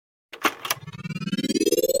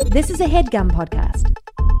This is a HeadGum podcast.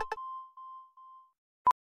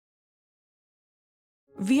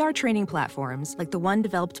 VR training platforms, like the one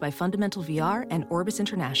developed by Fundamental VR and Orbis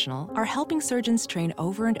International, are helping surgeons train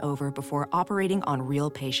over and over before operating on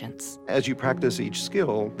real patients. As you practice each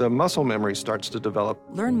skill, the muscle memory starts to develop.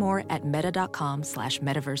 Learn more at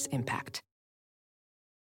meta.com/metaverseimpact.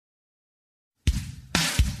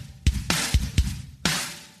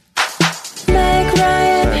 Meg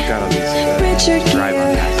Ryan, I've got all these Richard drive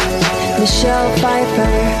on Gere, Michelle Pfeiffer,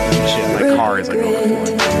 My car is like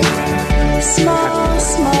overflowing. small,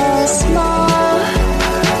 small, small,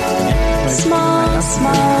 small,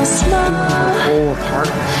 small, small. Whole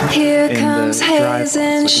apartment. Here in comes the drive. Hayes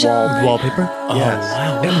and It's like Sean. Wallpaper? Oh, Yes.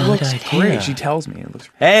 wow. It Good looks idea. great. She tells me it looks.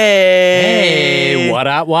 Hey, Hey, what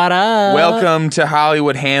up, what up? Welcome to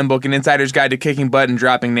Hollywood Handbook, an insider's guide to kicking butt and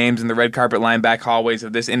dropping names in the red carpet line back hallways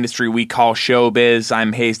of this industry we call showbiz.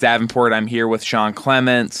 I'm Hayes Davenport. I'm here with Sean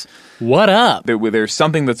Clements. What up? There's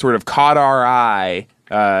something that sort of caught our eye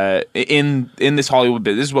in this Hollywood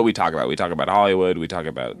business. This is what we talk about. We talk about Hollywood. We talk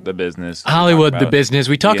about the business. Hollywood, the business.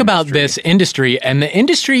 We talk about industry. this industry, and the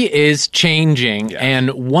industry is changing. Yes. And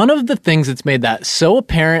one of the things that's made that so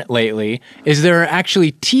apparent lately is there are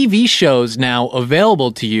actually TV shows now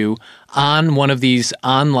available to you on one of these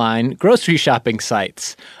online grocery shopping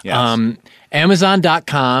sites. Yes.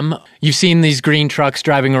 Amazon.com. You've seen these green trucks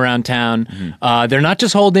driving around town. Mm-hmm. They're not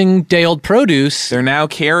just holding day-old produce. They're now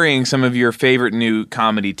carrying some of your favorite new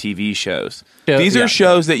comedy TV shows. Yeah, These are yeah.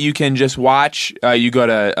 shows that you can just watch. You go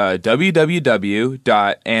to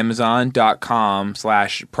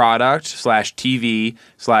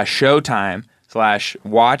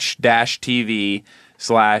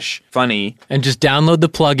And just download the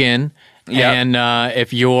plugin. Yep. And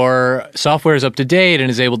if your software is up to date and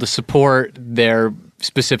is able to support their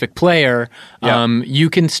specific player, Yep. you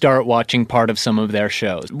can start watching part of some of their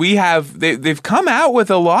shows. They've come out with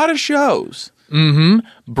a lot of shows.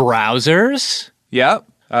 Browsers. Yep,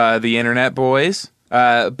 the Internet Boys.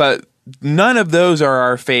 But none of those are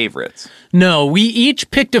our favorites. No, we each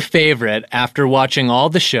picked a favorite after watching all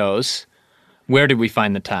the shows. Where did we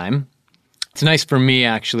find the time? It's nice for me,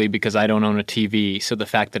 actually, because I don't own a TV, so the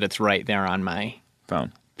fact that it's right there on my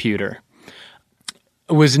Phone. computer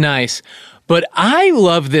was nice. But I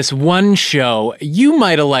love this one show. You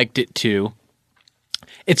might have liked it, too.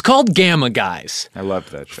 It's called Gamma Guys. I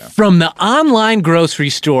loved that show. From the online grocery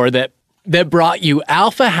store that brought you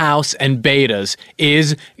Alpha House and Betas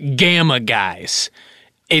is Gamma Guys.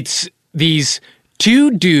 It's these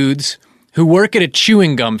two dudes who work at a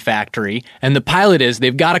chewing gum factory, and the pilot is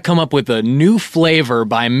they've got to come up with a new flavor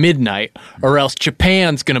by midnight, or else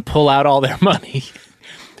Japan's going to pull out all their money.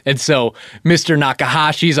 And so Mr.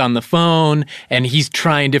 Nakahashi's on the phone, and he's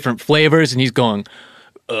trying different flavors, and he's going,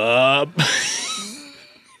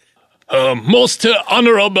 most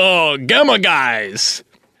honorable Gamma Guys,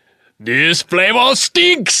 this flavor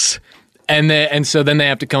stinks. And so then they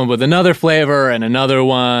have to come up with another flavor and another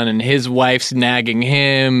one, and his wife's nagging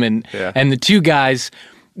him, and the two guys,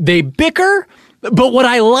 they bicker. But what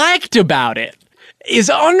I liked about it is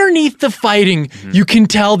underneath the fighting, you can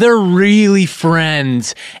tell they're really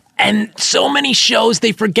friends. And so many shows,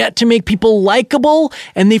 they forget to make people likable,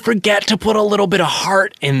 and they forget to put a little bit of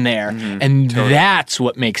heart in there. And that's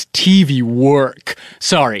what makes TV work.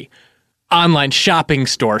 Sorry, online shopping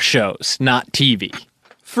store shows, not TV.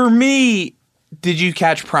 For me, did you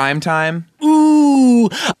catch Primetime? Ooh,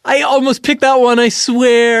 I almost picked that one, I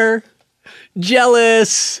swear.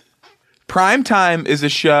 Jealous. Primetime is a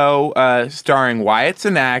show starring Wyatt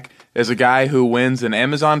Cenac as a guy who wins an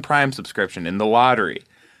Amazon Prime subscription in the lottery.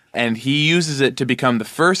 And he uses it to become the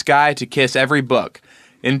first guy to kiss every book.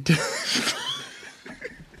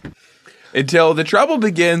 Until the trouble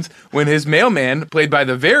begins when his mailman, played by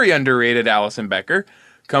the very underrated Allison Becker,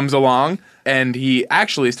 comes along and he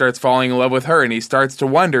actually starts falling in love with her, and he starts to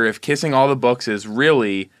wonder if kissing all the books is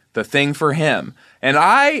really the thing for him. And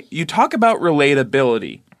you talk about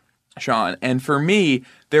relatability, Sean, and for me,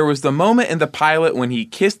 there was the moment in the pilot when he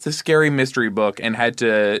kissed the scary mystery book and had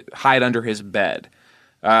to hide under his bed.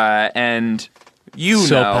 And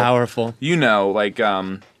So powerful. You know, like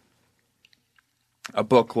a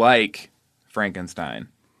book like Frankenstein,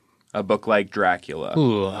 a book like Dracula.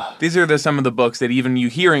 Ooh. These are some of the books that even you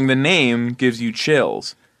hearing the name gives you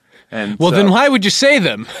chills. And Well, then why would you say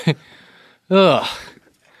them? Ugh.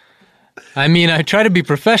 I mean, I try to be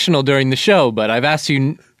professional during the show, but I've asked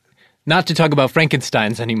you not to talk about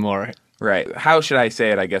Frankensteins anymore. Right. How should I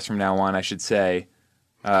say it, I guess, from now on? I should say...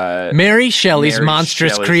 Mary Shelley's Mary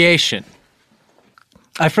Monstrous Shelley's- Creation.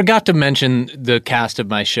 I forgot to mention the cast of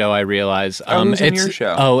my show, I realize. Who's in your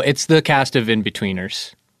show? Oh, it's the cast of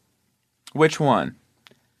In-Betweeners. Which one?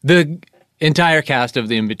 The entire cast of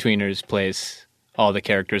The In-Betweeners plays all the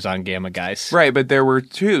characters on Gamma Guys. Right, but there were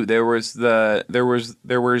two. There was the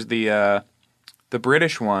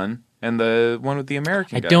British one and the one with the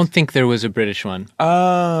American guys. I don't think there was a British one.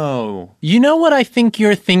 Oh. You know what I think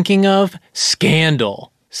you're thinking of?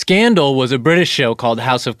 Scandal. Scandal was a British show called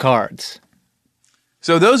House of Cards.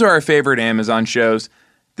 So those are our favorite Amazon shows.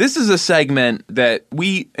 This is a segment that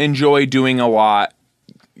we enjoy doing a lot.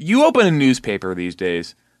 You open a newspaper these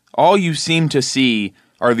days, all you seem to see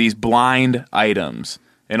are these blind items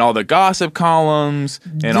in all the gossip columns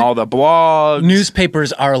and all the blogs.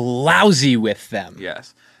 Newspapers are lousy with them.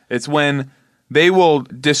 Yes. It's when they will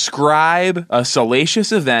describe a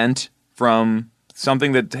salacious event from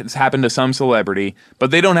something that has happened to some celebrity,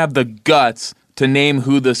 but they don't have the guts to name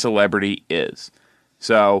who the celebrity is.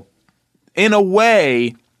 So, in a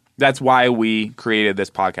way, that's why we created this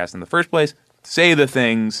podcast in the first place. Say the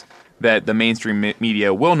things that the mainstream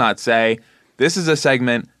media will not say. This is a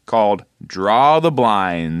segment called Draw the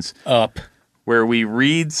Blinds. Up. Where we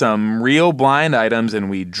read some real blind items and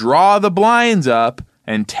we draw the blinds up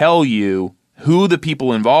and tell you who the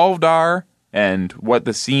people involved are and what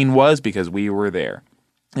the scene was because we were there.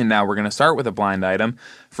 And now we're going to start with a blind item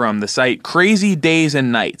from the site Crazy Days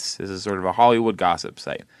and Nights. This is sort of a Hollywood gossip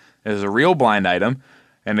site. It is a real blind item,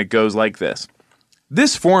 and it goes like this.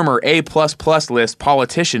 This former A++ list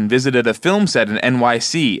politician visited a film set in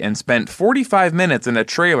NYC and spent 45 minutes in a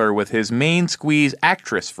trailer with his main squeeze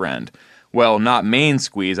actress friend. Well, not main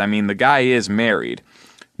squeeze, I mean the guy is married.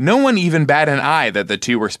 No one even bat an eye that the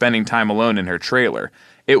two were spending time alone in her trailer.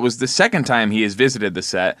 It was the second time he has visited the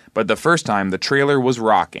set, but the first time the trailer was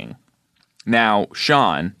rocking. Now,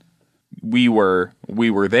 Sean, we were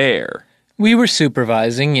there. We were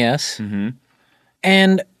supervising, yes. Mm-hmm.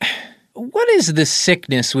 And what is the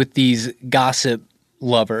sickness with these gossip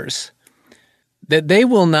lovers? That they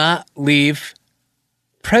will not leave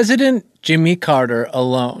President Jimmy Carter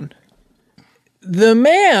alone. The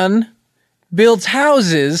man builds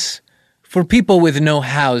houses for people with no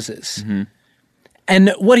houses. Mm-hmm.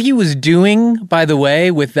 And what he was doing, by the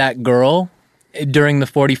way, with that girl during the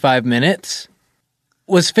 45 minutes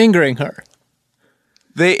was fingering her.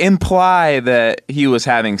 They imply that he was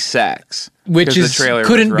having sex. Which is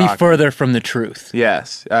couldn't be further from the truth.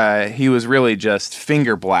 Yes. He was really just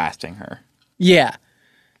finger blasting her. Yeah.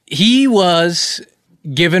 He was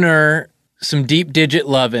giving her some deep digit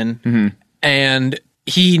lovin', and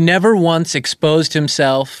he never once exposed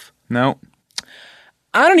himself. No.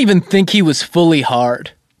 I don't even think he was fully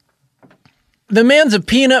hard. The man's a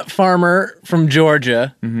peanut farmer from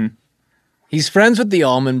Georgia. Mm-hmm. He's friends with the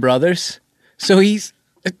Allman Brothers. So he's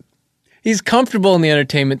comfortable in the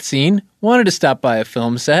entertainment scene, wanted to stop by a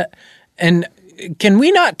film set. And can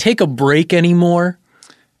we not take a break anymore?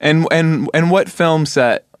 And what film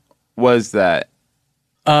set was that?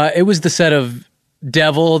 It was the set of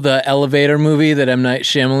Devil, the elevator movie that M. Night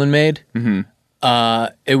Shyamalan made. Mm-hmm.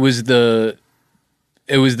 It was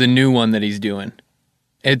the new one that he's doing.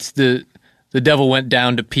 It's the Devil Went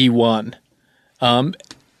Down to P1.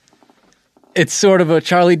 It's sort of a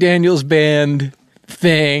Charlie Daniels Band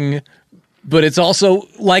thing, but it's also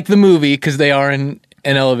like the movie because they are in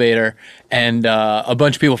an elevator, and a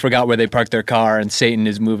bunch of people forgot where they parked their car, and Satan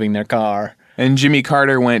is moving their car. And Jimmy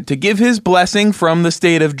Carter went to give his blessing from the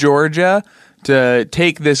state of Georgia to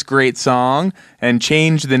take this great song and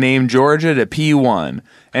change the name Georgia to P1.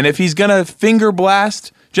 And if he's going to finger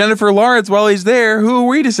blast Jennifer Lawrence while he's there, who are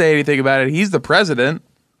we to say anything about it? He's the president.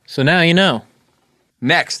 So now you know.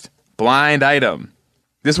 Next, blind item.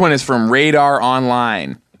 This one is from Radar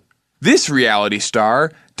Online. This reality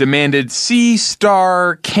star demanded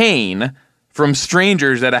C-Star Kane from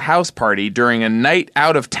strangers at a house party during a night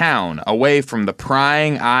out of town, away from the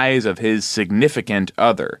prying eyes of his significant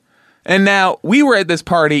other. And now, we were at this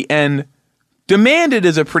party, and demanded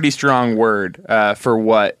is a pretty strong word for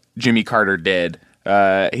what Jimmy Carter did.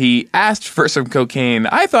 He asked for some cocaine,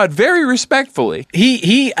 I thought very respectfully.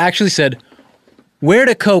 He actually said, "Where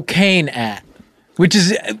the cocaine at?" Which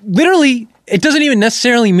is literally, it doesn't even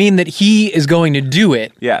necessarily mean that he is going to do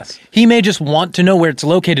it. Yes. He may just want to know where it's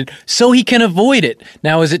located so he can avoid it.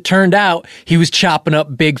 Now, as it turned out, he was chopping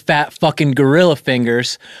up big fat fucking gorilla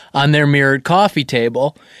fingers on their mirrored coffee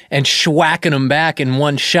table and schwacking them back in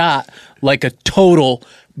one shot like a total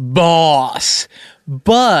boss.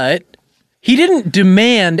 But he didn't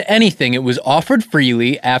demand anything. It was offered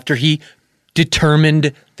freely after he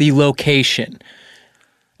determined the location.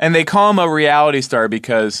 And they call him a reality star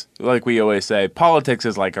because, like we always say, politics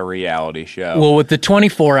is like a reality show. Well, with the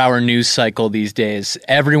 24-hour news cycle these days,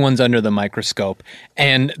 everyone's under the microscope.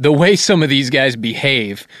 And the way some of these guys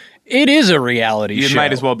behave It is a reality show. You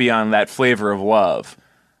might as well be on that Flavor of Love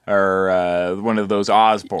or one of those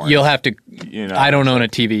Osbournes. You'll have to. I don't so- own a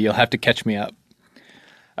TV. You'll have to catch me up.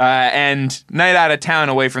 And night out of town,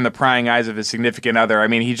 away from the prying eyes of his significant other. I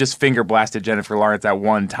mean, he just finger blasted Jennifer Lawrence at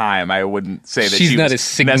one time. I wouldn't say that She's she not was a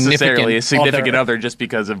significant necessarily a significant other just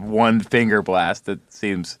because of one finger blast. That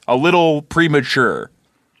seems a little premature.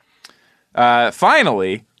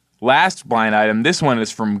 Finally, last blind item. This one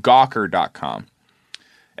is from Gawker.com.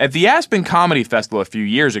 At the Aspen Comedy Festival a few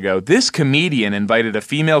years ago, this comedian invited a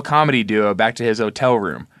female comedy duo back to his hotel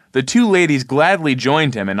room. The two ladies gladly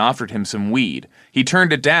joined him and offered him some weed. He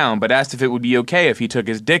turned it down, but asked if it would be okay if he took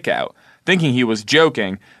his dick out. Thinking he was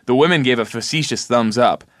joking, the women gave a facetious thumbs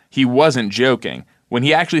up. He wasn't joking. When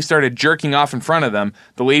he actually started jerking off in front of them,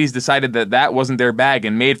 the ladies decided that that wasn't their bag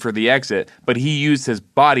and made for the exit, but he used his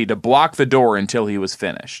body to block the door until he was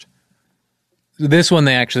finished. This one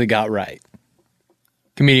they actually got right.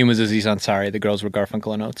 Comedian was Aziz Ansari. The girls were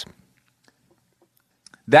Garfunkel and Oates.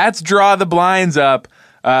 That's Draw the Blinds Up.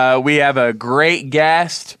 We have a great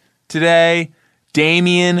guest today.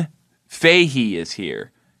 Damien Fahey is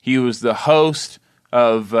here. He was the host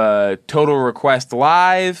of Total Request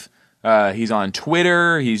Live. He's on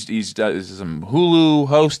Twitter. He's does some Hulu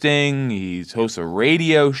hosting. He's hosts a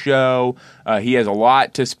radio show. He has a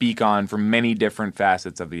lot to speak on from many different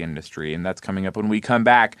facets of the industry, and that's coming up when we come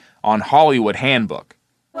back on Hollywood Handbook.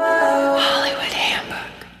 Hollywood Handbook.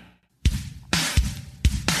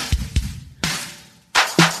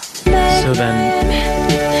 So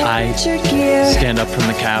then I stand up from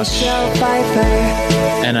the couch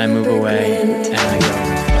and I move away and I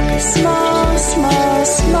go, Small, small,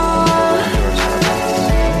 small.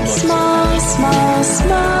 Small, small,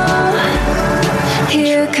 small.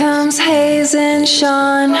 Here comes Hayes and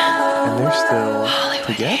Sean. and they're still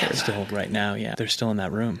together. Still right now, yeah. They're still in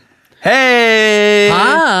that room. Hey!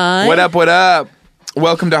 Hi! What up, what up?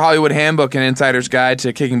 Welcome to Hollywood Handbook, an insider's guide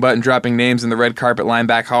to kicking butt and dropping names in the red carpet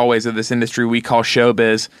line-back hallways of this industry we call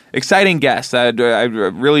showbiz. Exciting guest. I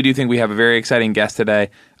really do think we have a very exciting guest today.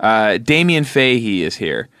 Damien Fahey is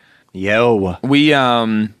here. Yo. We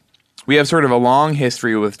have sort of a long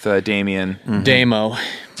history with Damien. Mm-hmm. Damo.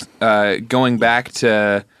 Going back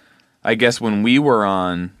to, I guess, when we were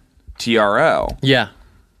on TRL. Yeah.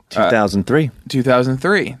 2003.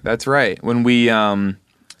 2003. That's right. When we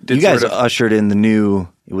did You guys sort of ushered in the new,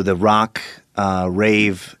 with the rock,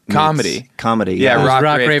 rave. meets Comedy. Comedy. Yeah, It was rock,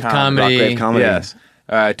 rock, rave, rave, comedy. comedy. Rock, rave, comedy. Yes.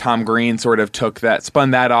 Tom Green sort of took that, spun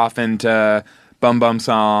that off into Bum Bum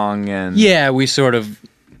Song. And Yeah, we sort of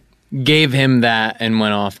gave him that and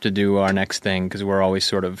went off to do our next thing because we're always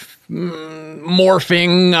sort of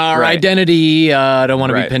morphing our Right. identity. I don't want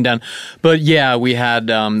to Right. be pinned down. But yeah, we had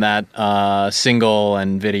that single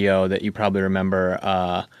and video that you probably remember,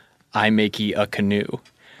 I Makey a Canoe.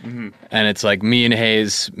 Mm-hmm. And it's like me and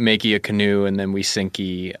Hayes makey a canoe and then we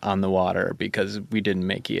sinky on the water because we didn't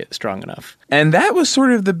makey it strong enough. And that was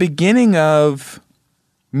sort of the beginning of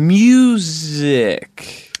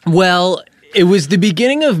music. Well, it was the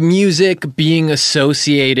beginning of music being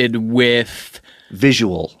associated with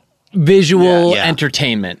Visual. visual Yeah.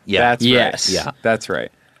 entertainment. That's Yes. right. Yeah. That's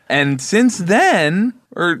right. And since then,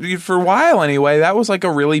 or for a while anyway, that was like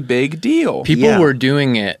a really big deal. People Yeah. were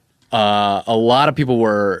doing it. A lot of people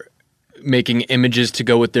were making images to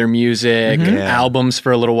go with their music. Mm-hmm. And Yeah. albums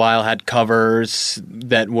for a little while had covers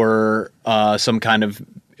that were some kind of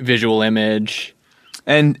visual image.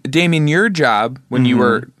 And Damien, your job when you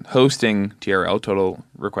were hosting TRL, Total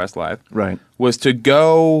Request Live, Right. was to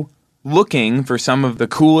go looking for some of the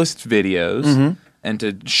coolest videos and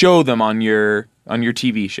to show them on your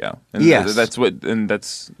TV show. And Yes. that's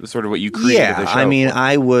sort of what you created the show. I mean, for.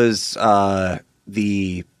 I was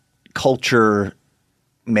the culture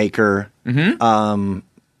maker. I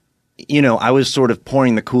was sort of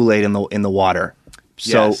pouring the Kool-Aid in the water.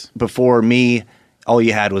 So Yes. before me, all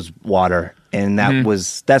you had was water, and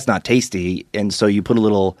that's not tasty. And so you put a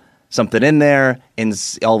little something in there, and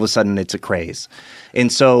all of a sudden it's a craze. And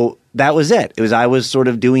so that was it. I was sort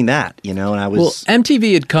of doing that, and I was. Well,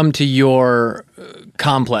 MTV had come to your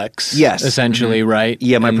complex, Yes. essentially, right?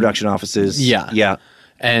 Yeah, my And- production offices. Yeah. Yeah.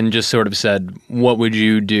 and just sort of said, "What would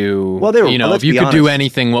you do? Well, they were- if let's you be could do honest.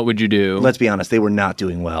 anything, what would you do?" Let's be honest, they were not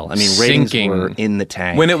doing well. I mean, ratings Sinking. were in the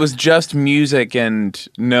tank. when it was just music and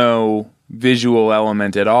no visual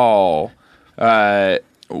element at all.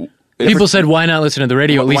 People said, "Why not listen to the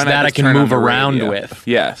radio? At why least not that I just can turn on move the around radio? with."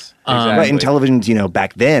 Yes, exactly. Right, and televisions,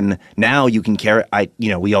 back then, now you can carry,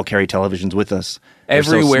 we all carry televisions with us. They're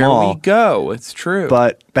so Everywhere small, we go, it's true.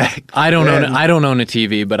 But back I don't then, own a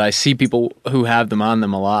TV, but I see people who have them on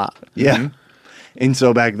them a lot. Yeah. And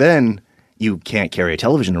so back then, you can't carry a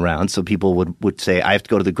television around. So people would say, I have to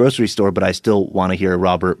go to the grocery store, but I still want to hear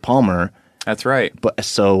Robert Palmer. That's right. But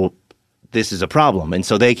so this is a problem. And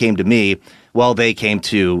so they came to me. Well, they came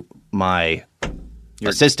to my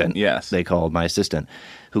assistant. Yes. They called my assistant,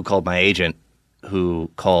 who called my agent, who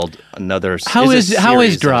called another. How is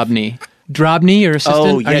Drobny? Drobny, your assistant?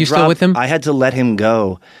 Oh, yeah, Are you still with him? I had to let him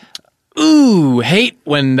go. Ooh, hate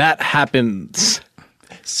when that happens.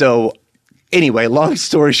 So anyway, long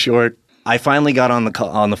story short, I finally got on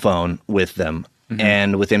the phone with them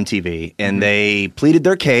and with MTV, and they pleaded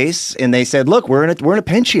their case, and they said, "Look, we're in a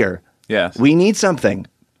pinch here. Yes. We need something.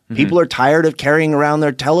 People are tired of carrying around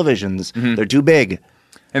their televisions. They're too big."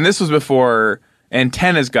 And this was before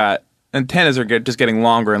antennas are just getting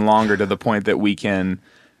longer and longer to the point that we can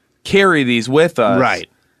carry these with us. Right.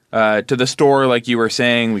 To the store, like you were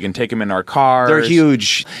saying, we can take them in our cars. They're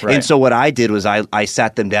huge. Right. And so what I did was I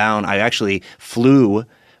sat them down. I actually flew.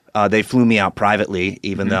 They flew me out privately,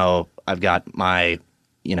 even though I've got my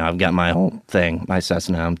whole thing, my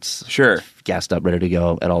Cessna. I'm gassed up, ready to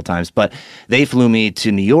go at all times. But they flew me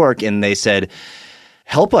to New York, and they said,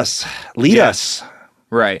 "Help us, lead us."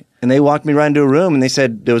 Right. And they walked me right into a room, and they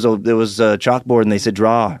said there was a chalkboard, and they said,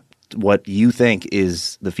 "Draw what you think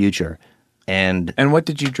is the future." And what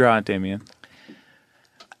did you draw, Damien?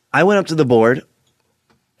 I went up to the board,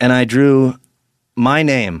 and I drew my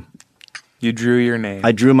name. You drew your name.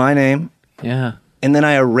 I drew my name. Yeah. And then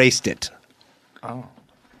I erased it. Oh.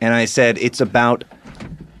 And I said, it's about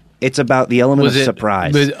the element of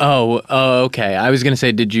surprise. Okay. I was going to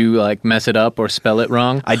say, did you like mess it up or spell it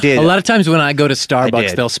wrong? I did. A lot of times when I go to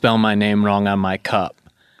Starbucks, they'll spell my name wrong on my cup.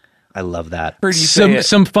 I love that.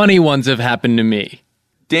 Some funny ones have happened to me.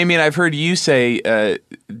 Damien, I've heard you say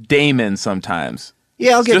Damon sometimes.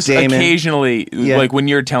 Yeah, I'll get just Damon. Occasionally, like when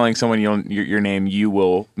you're telling someone your name, you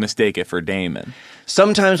will mistake it for Damon.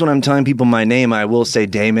 Sometimes when I'm telling people my name, I will say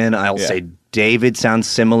Damon. I'll say David, sounds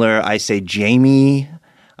similar. I say Jamie.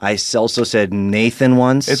 I also said Nathan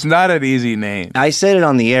once. It's not an easy name. I said it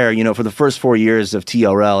on the air. For the first 4 years of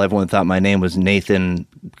TRL, everyone thought my name was Nathan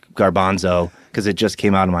Garbanzo because it just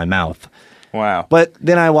came out of my mouth. Wow. But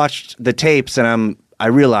then I watched the tapes, and I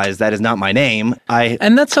realized that is not my name.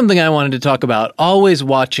 And that's something I wanted to talk about. Always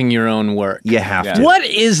watching your own work. You have to. What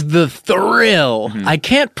is the thrill? I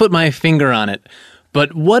can't put my finger on it,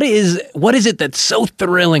 but what is it that's so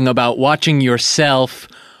thrilling about watching yourself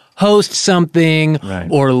host something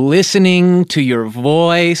or listening to your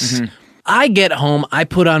voice? I get home, I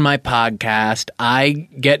put on my podcast, I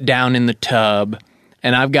get down in the tub,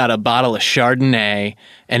 and I've got a bottle of Chardonnay,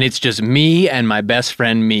 and it's just me and my best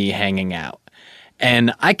friend me hanging out.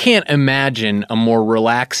 And I can't imagine a more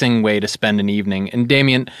relaxing way to spend an evening. And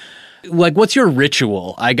Damien, what's your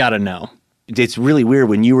ritual? I gotta know. It's really weird.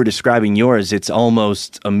 When you were describing yours, it's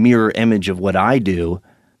almost a mirror image of what I do,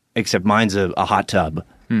 except mine's a hot tub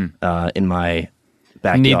in my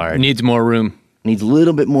backyard. Needs more room. Needs a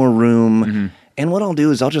little bit more room. And what I'll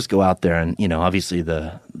do is I'll just go out there and, obviously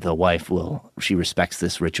the wife she respects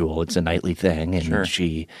this ritual. It's a nightly thing. And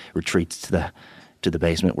she retreats to the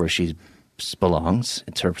basement where she belongs.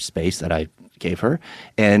 It's her space that I gave her.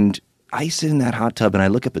 And I sit in that hot tub and I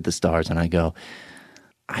look up at the stars and I go,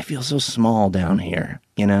 I feel so small down here,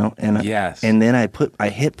 And yes. And then I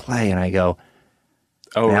hit play and I go,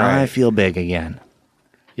 I feel big again.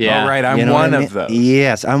 Yeah. All right, I'm one of those.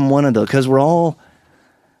 Yes, I'm one of those because we're all.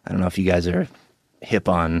 I don't know if you guys are hip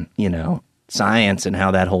on science and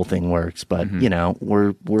how that whole thing works, but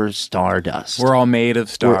we're stardust. We're all made of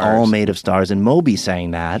stars. We're all made of stars. And Moby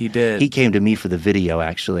sang that. He did. He came to me for the video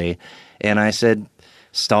actually, and I said,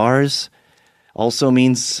 stars also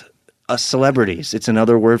means celebrities. It's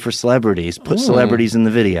another word for celebrities. Put celebrities in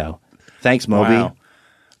the video. Thanks, Moby. Wow.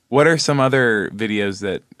 What are some other videos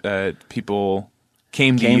that people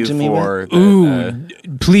came to you for?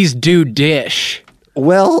 Please do dish.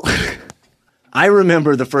 Well, I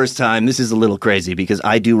remember the first time. This is a little crazy because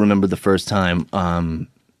I do remember the first time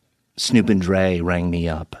Snoop and Dre rang me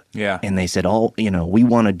up. Yeah. And they said,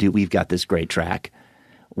 we've got this great track.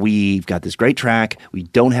 We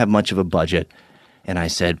don't have much of a budget. And I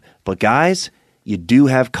said, but guys, you do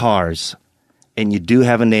have cars and you do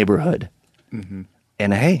have a neighborhood.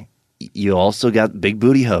 And hey, you also got big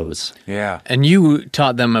booty hoes. Yeah. And you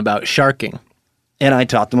taught them about sharking. And I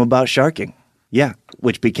taught them about sharking. Yeah.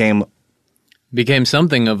 Which became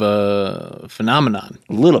something of a phenomenon.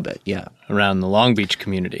 A little bit, yeah. Around the Long Beach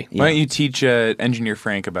community. Why don't you teach Engineer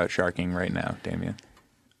Frank about sharking right now, Damien?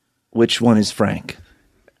 Which one is Frank?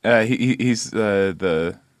 He's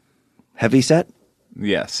the heavy set?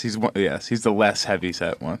 Yes, he's the less heavy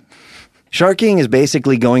set one. Sharking is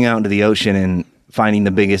basically going out into the ocean and finding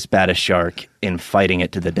the biggest, baddest shark and fighting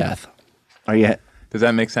it to the death. Are you? Does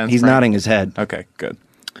that make sense? He's Frank? nodding his head. Okay, good.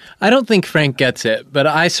 I don't think Frank gets it, but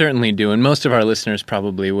I certainly do, and most of our listeners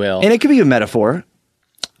probably will. And it could be a metaphor.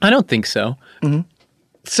 I don't think so.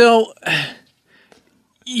 So,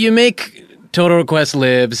 you make Total Request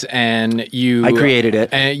Lives, and you... I created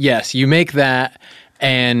it. Yes, you make that,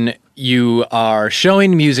 and you are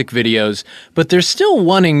showing music videos, but there's still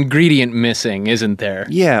one ingredient missing, isn't there?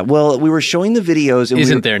 Yeah, well, we were showing the videos. And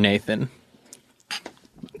Isn't there, Nathan?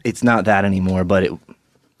 It's not that anymore, but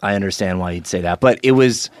I understand why you'd say that. But it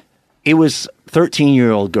was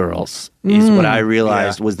 13-year-old girls is what I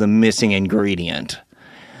realized was the missing ingredient.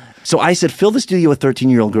 So I said, fill the studio with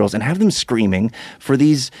 13-year-old girls and have them screaming for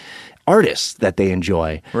these artists that they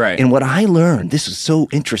enjoy. Right. And what I learned, this was so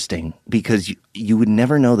interesting because you would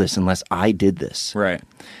never know this unless I did this. Right.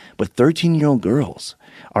 But 13-year-old girls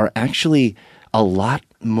are actually a lot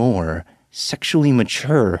more sexually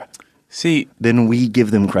mature than we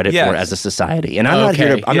give them credit for as a society. And I'm not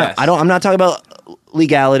here to I'm not talking about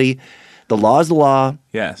legality. The law is the law.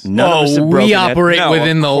 Yes. None of us have broken we it. operate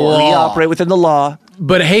within the law. We operate within the law.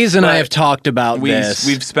 But Hayes and I have talked about this.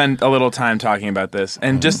 We've spent a little time talking about this,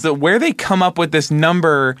 and just where they come up with this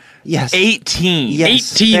number 18.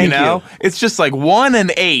 Yes. 18, you know? It's just like 1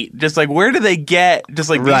 and 8. Just like, where do they get just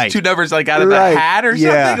like these two numbers like out of the hat or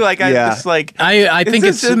something? Like, I just like... I think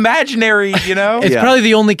it's imaginary, you know? It's probably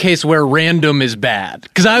the only case where random is bad.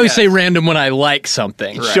 Because I always say random when I like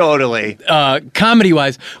something. Right. Totally.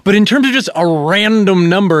 Comedy-wise. But in terms of just a random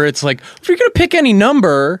number, it's like, if you're going to pick any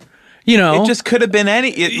number... You know, it just could have been any.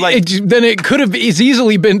 Then it could have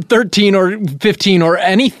easily been 13 or 15 or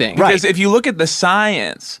anything. Because if you look at the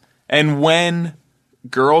science and when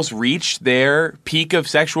girls reach their peak of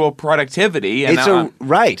sexual productivity, and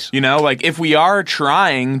right. You know, like if we are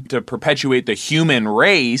trying to perpetuate the human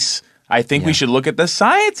race, I think we should look at the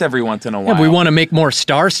science every once in a while. Yeah, we want to make more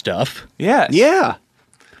star stuff. Yes. Yeah.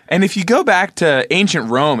 And if you go back to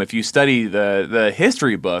ancient Rome, if you study the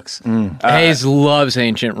history books, Hayes loves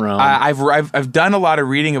ancient Rome. I've done a lot of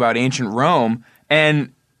reading about ancient Rome,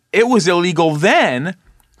 and it was illegal then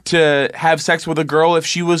to have sex with a girl if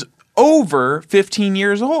she was over 15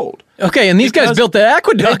 years old. Okay, and these guys built the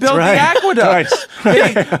aqueduct. They built the aqueduct.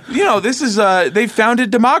 This is they founded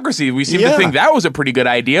democracy. We seem to think that was a pretty good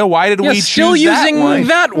idea. Why did we still choose using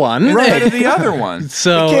that one instead of the other one?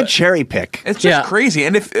 So you can't cherry pick. It's just crazy.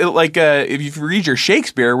 And if you read your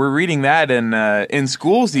Shakespeare, we're reading that in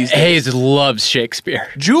schools these days. Hayes loves Shakespeare.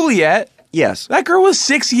 Juliet. Yes. That girl was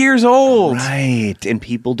 6 years old. Right. And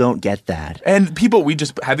people don't get that. And we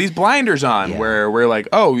just have these blinders on where we're like,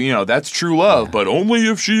 oh, you know, that's true love, but only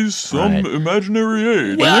if she's some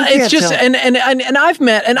imaginary age. Well, it's just, and I've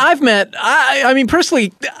met, I mean,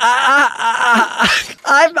 personally, I've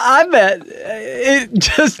met, it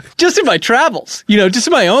just in my travels, you know, just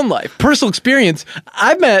in my own life, personal experience,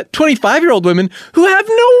 I've met 25-year-old women who have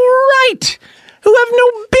no right, who have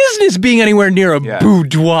no business being anywhere near a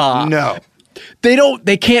boudoir. No.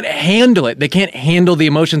 They can't handle it. They can't handle the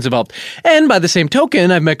emotions involved. And by the same token,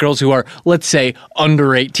 I've met girls who are, let's say,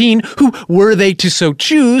 under 18, who, were they to so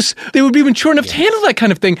choose, they would be mature enough to handle that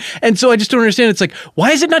kind of thing. And so I just don't understand. It's like, why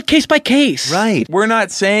is it not case by case? Right. We're not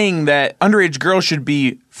saying that underage girls should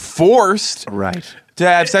be forced to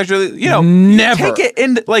have sexual, you know, never. Take it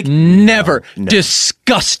in, like, never. No.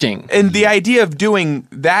 Disgusting. And the idea of doing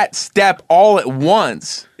that step all at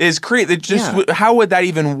once is crazy. How would that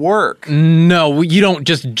even work? No, you don't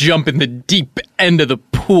just jump in the deep end of the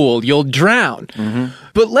pool. You'll drown. Mm-hmm.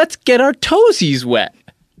 But let's get our toesies wet.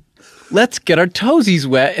 Let's get our toesies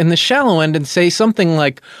wet in the shallow end and say something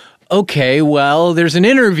like, okay, well, there's an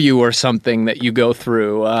interview or something that you go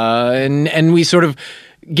through, and we sort of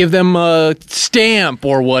give them a stamp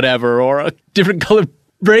or whatever, or a different colored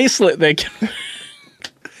bracelet they can,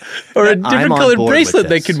 or a different colored bracelet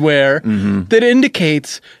they could wear that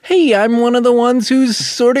indicates, hey, I'm one of the ones who's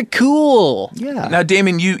sort of cool. Yeah. Now,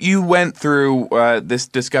 Damien, you went through this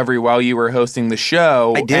discovery while you were hosting the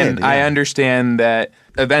show. I did. And I understand that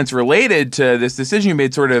events related to this decision you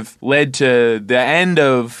made sort of led to the end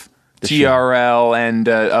of TRL and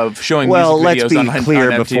of showing music videos on MTV. Well, let's be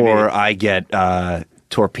clear before I get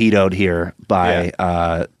torpedoed here by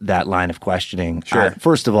that line of questioning. Sure.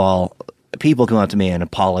 First of all, people come up to me and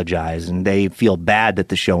apologize, and they feel bad that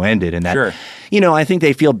the show ended, and that you know, I think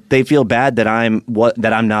they feel bad that I'm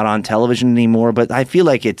not on television anymore. But I feel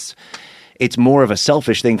like it's more of a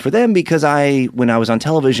selfish thing for them, because when I was on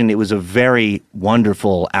television, it was a very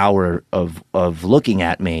wonderful hour of looking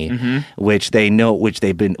at me, which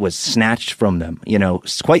was snatched from them, you know,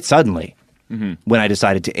 quite suddenly when I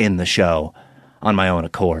decided to end the show on my own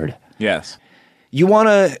accord. Yes. You want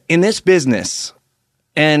to, in this business,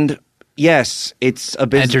 and yes, it's a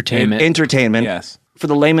business. Entertainment. Yes. For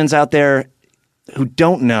the layman's out there who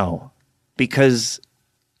don't know, because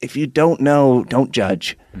if you don't know, don't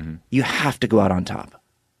judge. Mm-hmm. You have to go out on top.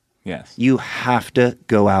 Yes. You have to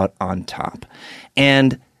go out on top.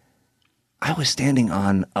 And I was standing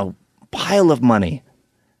on a pile of money.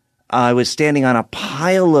 I was standing on a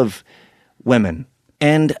pile of women.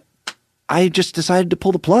 And I just decided to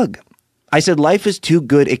pull the plug. I said, life is too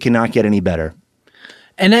good. It cannot get any better.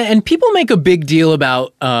 And people make a big deal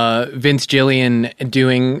about Vince Gilligan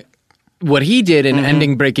doing what he did and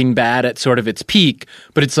ending Breaking Bad at sort of its peak.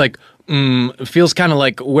 But it's like, it feels kind of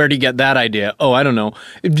like, where'd he get that idea? Oh, I don't know.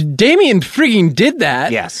 Damien frigging did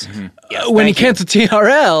that. Yes. Mm-hmm. Yes, when he canceled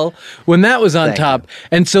TRL, when that was on top.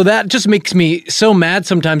 And so that just makes me so mad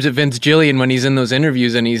sometimes at Vince Gilligan when he's in those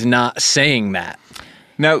interviews and he's not saying that.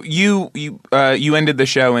 Now, you ended the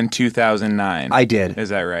show in 2009. I did. Is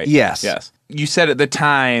that right? Yes. Yes. You said at the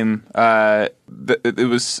time it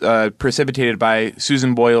was precipitated by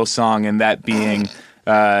Susan Boyle's song and that being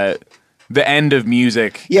the end of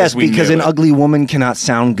music. Yes, because an ugly woman cannot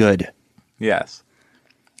sound good. Yes.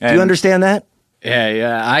 Do you understand that?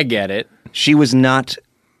 Yeah, I get it. She was not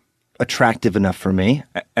attractive enough for me.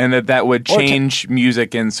 And that would change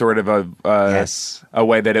music in sort of a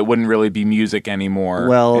way that it wouldn't really be music anymore.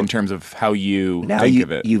 Well, in terms of how you now think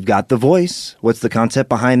of it. You've got the voice. What's the concept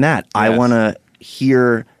behind that? Yes. I want to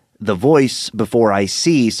hear the voice before I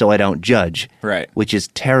see so I don't judge. Right. Which is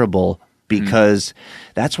terrible because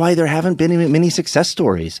that's why there haven't been many success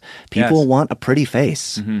stories. People want a pretty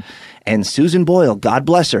face. Mm-hmm. And Susan Boyle, God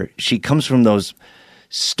bless her, she comes from those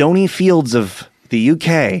stony fields of the UK,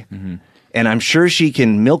 mm-hmm. and I'm sure she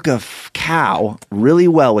can milk a cow really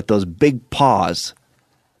well with those big paws.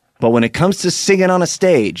 But when it comes to singing on a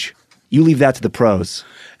stage, you leave that to the pros.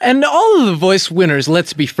 And all of the voice winners,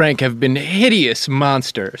 let's be frank, have been hideous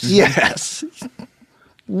monsters. Yes.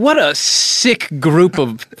 What a sick group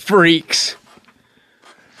of freaks.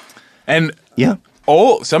 And yeah,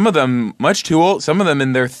 old, some of them much too old, some of them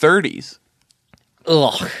in their 30s.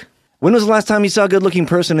 Ugh. When was the last time you saw a good-looking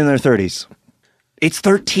person in their 30s? It's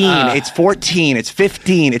 13, it's 14, it's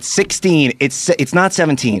 15, it's 16, it's not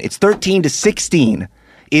 17, it's 13 to 16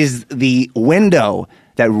 is the window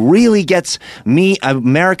that really gets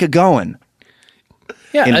America going.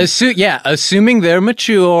 Yeah, assuming they're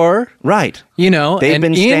mature. Right. You know, they've and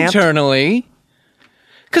been internally.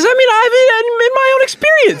 Because, I mean, I've in my own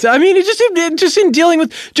experience. I mean, just in dealing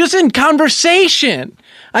with, just in conversation.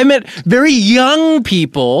 I met very young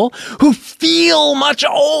people who feel much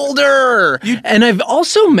older. And I've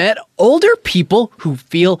also met older people who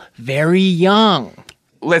feel very young.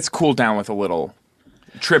 Let's cool down with a little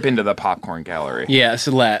trip into the popcorn gallery. Yes,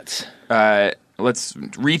 let's. Let's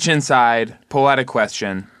reach inside, pull out a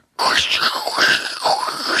question.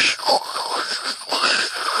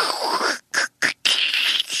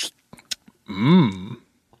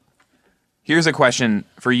 Here's a question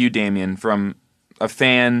for you, Damien, from a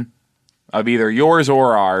fan of either yours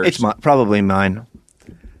or ours. It's probably mine.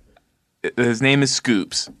 His name is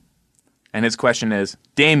Scoops, and his question is,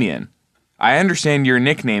 Damien, I understand your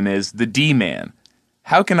nickname is the D-Man.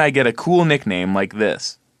 How can I get a cool nickname like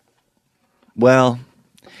this? Well,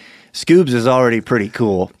 Scoobs is already pretty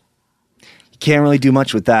cool. You can't really do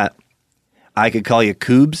much with that. I could call you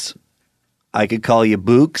Coobs. I could call you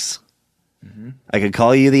Books. Mm-hmm. I could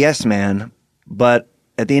call you the S-Man. But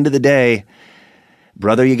at the end of the day,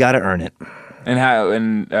 brother, you got to earn it. And how?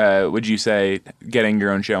 And would you say getting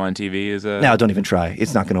your own show on TV is a? No, don't even try.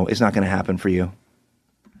 It's not gonna happen for you.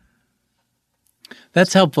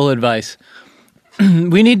 That's helpful advice.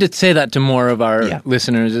 We need to say that to more of our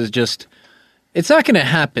listeners. Is just, it's not going to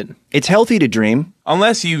happen. It's healthy to dream,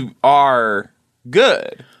 unless you are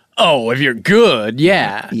good. Oh, if you're good,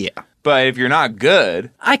 yeah. Yeah. But if you're not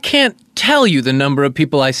good, I can't tell you the number of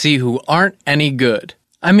people I see who aren't any good.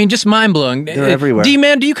 I mean, just mind-blowing. They're everywhere.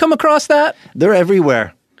 D-Man, do you come across that? They're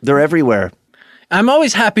everywhere. They're everywhere. I'm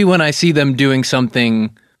always happy when I see them doing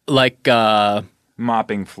something like...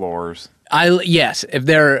 mopping floors. Yes, if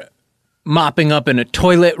they're mopping up in a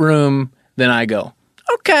toilet room, then I go,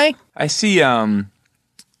 okay. I see some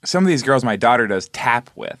of these girls my daughter does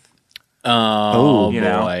tap with. Oh,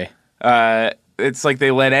 boy. It's like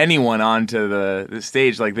they let anyone onto the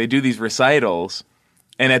stage. Like, they do these recitals,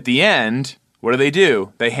 and at the end... what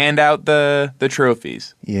do? They hand out the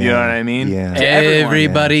trophies. Yeah. You know what I mean? Yeah.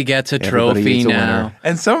 Everybody gets a trophy now.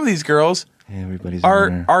 And some of these girls Everybody's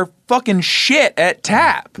are fucking shit at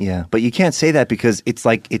tap. Yeah, but you can't say that because it's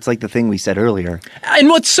like the thing we said earlier. And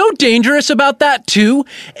what's so dangerous about that too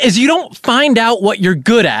is you don't find out what you're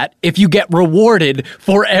good at if you get rewarded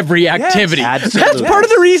for every activity. absolutely. That's part of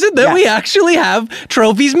the reason that we actually have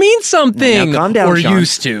trophies mean something. Now, calm down, or Sean.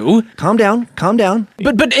 used to. Calm down.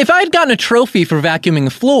 But if I had gotten a trophy for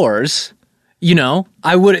vacuuming floors, you know,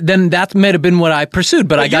 I would. Then that might have been what I pursued.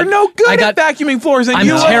 But You're no good at vacuuming floors, and I'm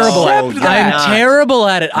you terrible at accept it. that. I'm terrible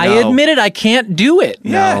at it. I admit it. I can't do it.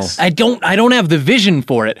 Yes. I don't have the vision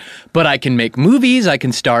for it. But I can make movies. I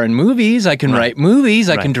can star in movies. I can write movies.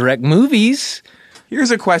 I can direct movies.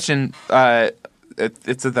 Here's a question.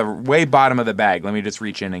 It's at the way bottom of the bag. Let me just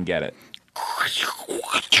reach in and get it.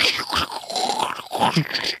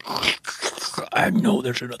 I know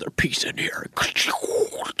there's another piece in here.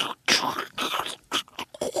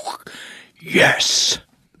 Yes.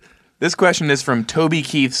 This question is from Toby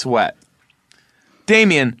Keith Sweat.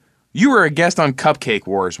 Damien, you were a guest on Cupcake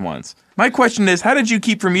Wars once. My question is, how did you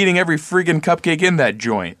keep from eating every friggin' cupcake in that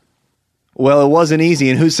joint? Well, it wasn't easy,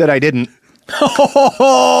 and who said I didn't?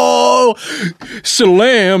 Oh,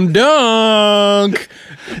 slam dunk.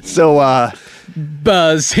 So,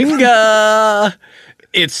 Bazinga.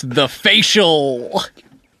 It's the facial. Let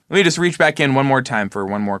me just reach back in one more time for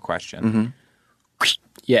one more question.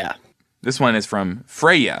 Yeah. This one is from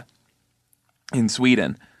Freya in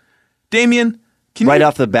Sweden. Damien, can right you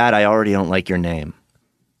off the bat, I already don't like your name.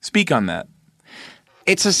 speak on that?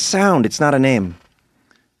 It's a sound. It's not a name.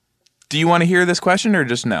 Do you want to hear this question or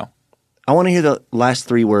just no? I want to hear the last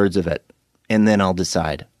 3 words of it, and then I'll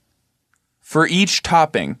decide. For each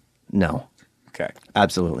topping. No, Okay.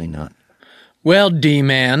 absolutely not. Well,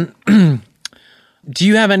 D-Man, do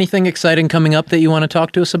you have anything exciting coming up that you want to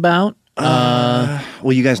talk to us about?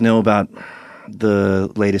 Well, you guys know about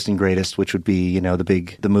the latest and greatest, which would be,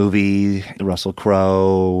 the movie, Russell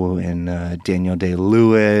Crowe and Daniel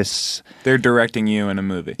Day-Lewis. They're directing you in a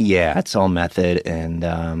movie. Yeah, it's all method, and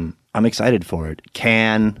I'm excited for it.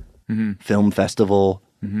 Cannes Film Festival.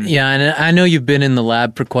 Yeah, and I know you've been in the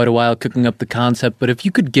lab for quite a while cooking up the concept, but if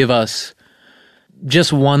you could give us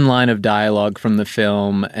just one line of dialogue from the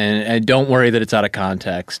film, and don't worry that it's out of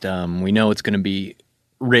context. We know it's going to be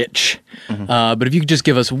rich, but if you could just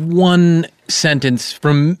give us one sentence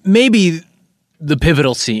from maybe the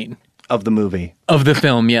pivotal scene Of the movie. of the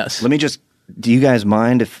film, yes. Do you guys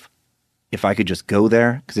mind if I could just go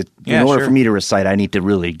there? Because Yeah, in order sure. for me to recite, I need to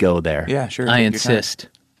really go there. Yeah, sure. I take your time. insist.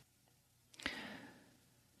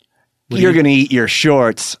 You're going to eat your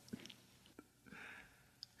shorts.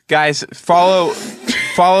 Guys,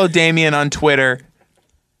 follow Damien on Twitter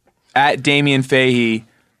at Damien Fahey.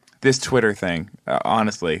 This Twitter thing,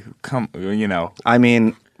 honestly, I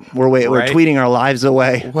mean, we're Right? tweeting our lives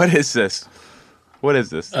away. what is this? What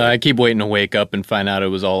is this? I keep waiting to wake up and find out it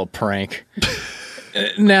was all a prank.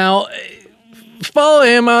 Now, follow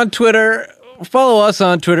him on Twitter. Follow us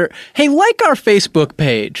on Twitter. Hey, like our Facebook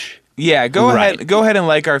page. Yeah, go Right. ahead. Go ahead and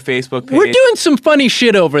like our Facebook page. We're doing some funny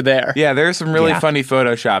shit over there. Yeah, there's some really Yeah. funny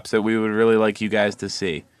photoshops that we would really like you guys to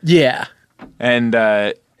see. Yeah. And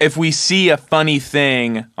if we see a funny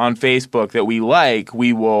thing on Facebook that we like,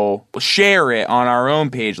 we will share it on our own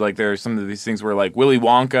page. Like there's some of these things where like Willy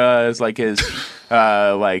Wonka is like his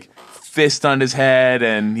like fist on his head,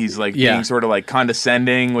 and he's like Yeah. being sort of like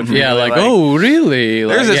condescending. Which we Yeah, really like, oh, really?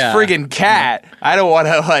 There's Like, this yeah. friggin' cat. I don't want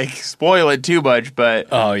to like spoil it too much, but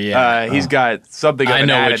Oh, yeah. he's got something of I an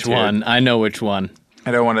know attitude. which one.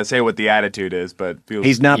 I don't want to say what the attitude is, but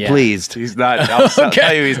He's not Yeah. pleased. He's not. I'll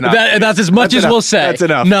tell you, he's not. That's as much as enough. we'll say. That's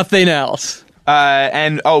enough. Nothing else.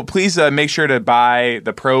 And please make sure to buy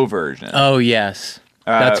the pro version. Oh, yes.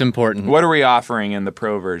 That's important. What are we offering in the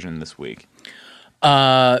pro version this week?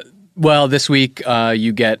 Well, this week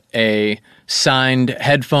you get a signed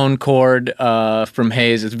headphone cord from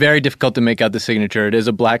Hayes. It's very difficult to make out the signature. It is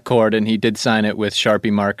a black cord, and he did sign it with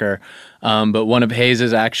Sharpie marker. But one of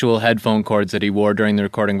Hayes' actual headphone cords that he wore during the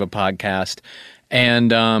recording of a podcast.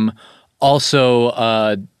 And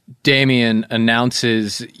also, Damien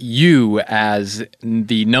announces you as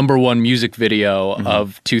the #1 music video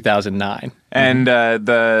of 2009. And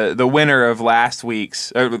the winner of last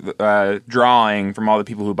week's drawing from all the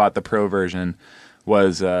people who bought the pro version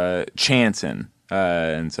was Chanson.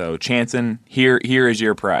 And so, Chanson, here is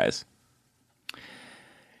your prize.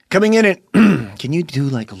 Coming in at, can you do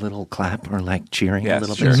like a little clap or like cheering Yes, a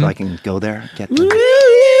little sure. bit so I can go there?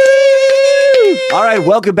 All right,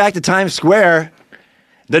 welcome back to Times Square.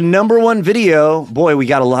 The #1 video. Boy, we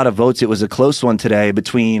got a lot of votes. It was a close one today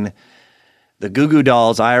between the Goo Goo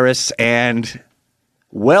Dolls, Iris, and,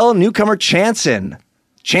 well, newcomer Chanson.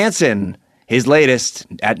 Chanson, his latest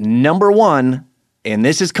at number 1, and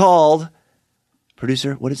this is called,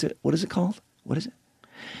 producer, what is it? What is it called? What is it?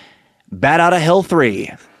 Bat Out of Hell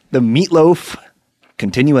 3, the Meatloaf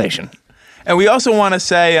continuation. And we also want to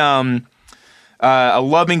say a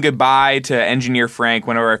loving goodbye to Engineer Frank,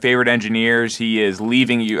 one of our favorite engineers. He is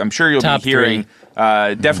leaving you. I'm sure you'll Top be hearing,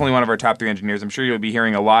 definitely one of our top 3 engineers. I'm sure you'll be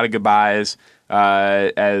hearing a lot of goodbyes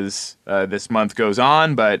as this month goes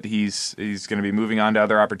on, but he's going to be moving on to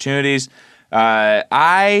other opportunities.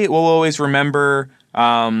 I will always remember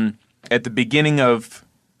at the beginning of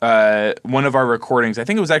one of our recordings, I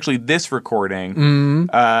think it was actually this recording,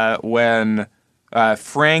 when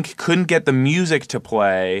Frank couldn't get the music to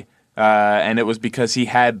play, and it was because he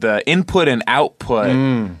had the input and output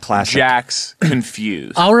jacks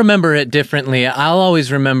confused. I'll remember it differently. I'll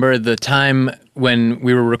always remember the time when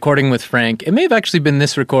we were recording with Frank. It may have actually been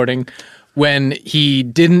this recording when he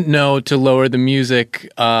didn't know to lower the music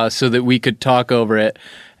so that we could talk over it,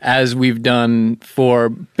 as we've done for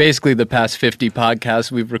basically the past 50 podcasts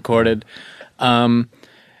we've recorded.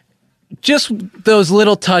 Just those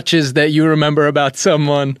little touches that you remember about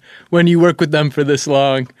someone when you work with them for this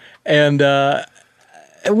long. And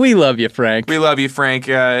we love you, Frank. We love you, Frank.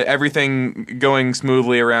 Everything going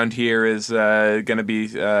smoothly around here is going to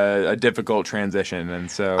be a difficult transition. And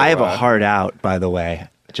so I have a heart out, by the way,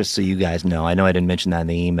 just so you guys know. I know I didn't mention that in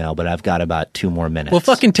the email, but I've got about 2 more minutes. Well,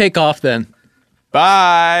 fucking take off then.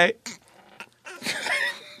 Bye.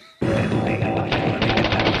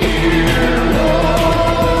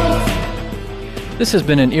 This has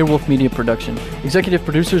been an Earwolf Media production. Executive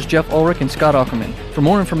producers Jeff Ulrich and Scott Ackerman. For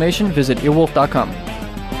more information, visit earwolf.com.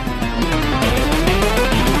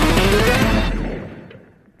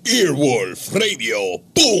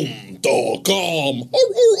 Earwolfradio.com.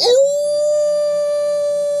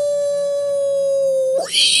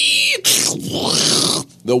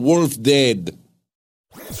 The wolf dead.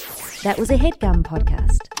 That was a HeadGum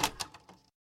podcast.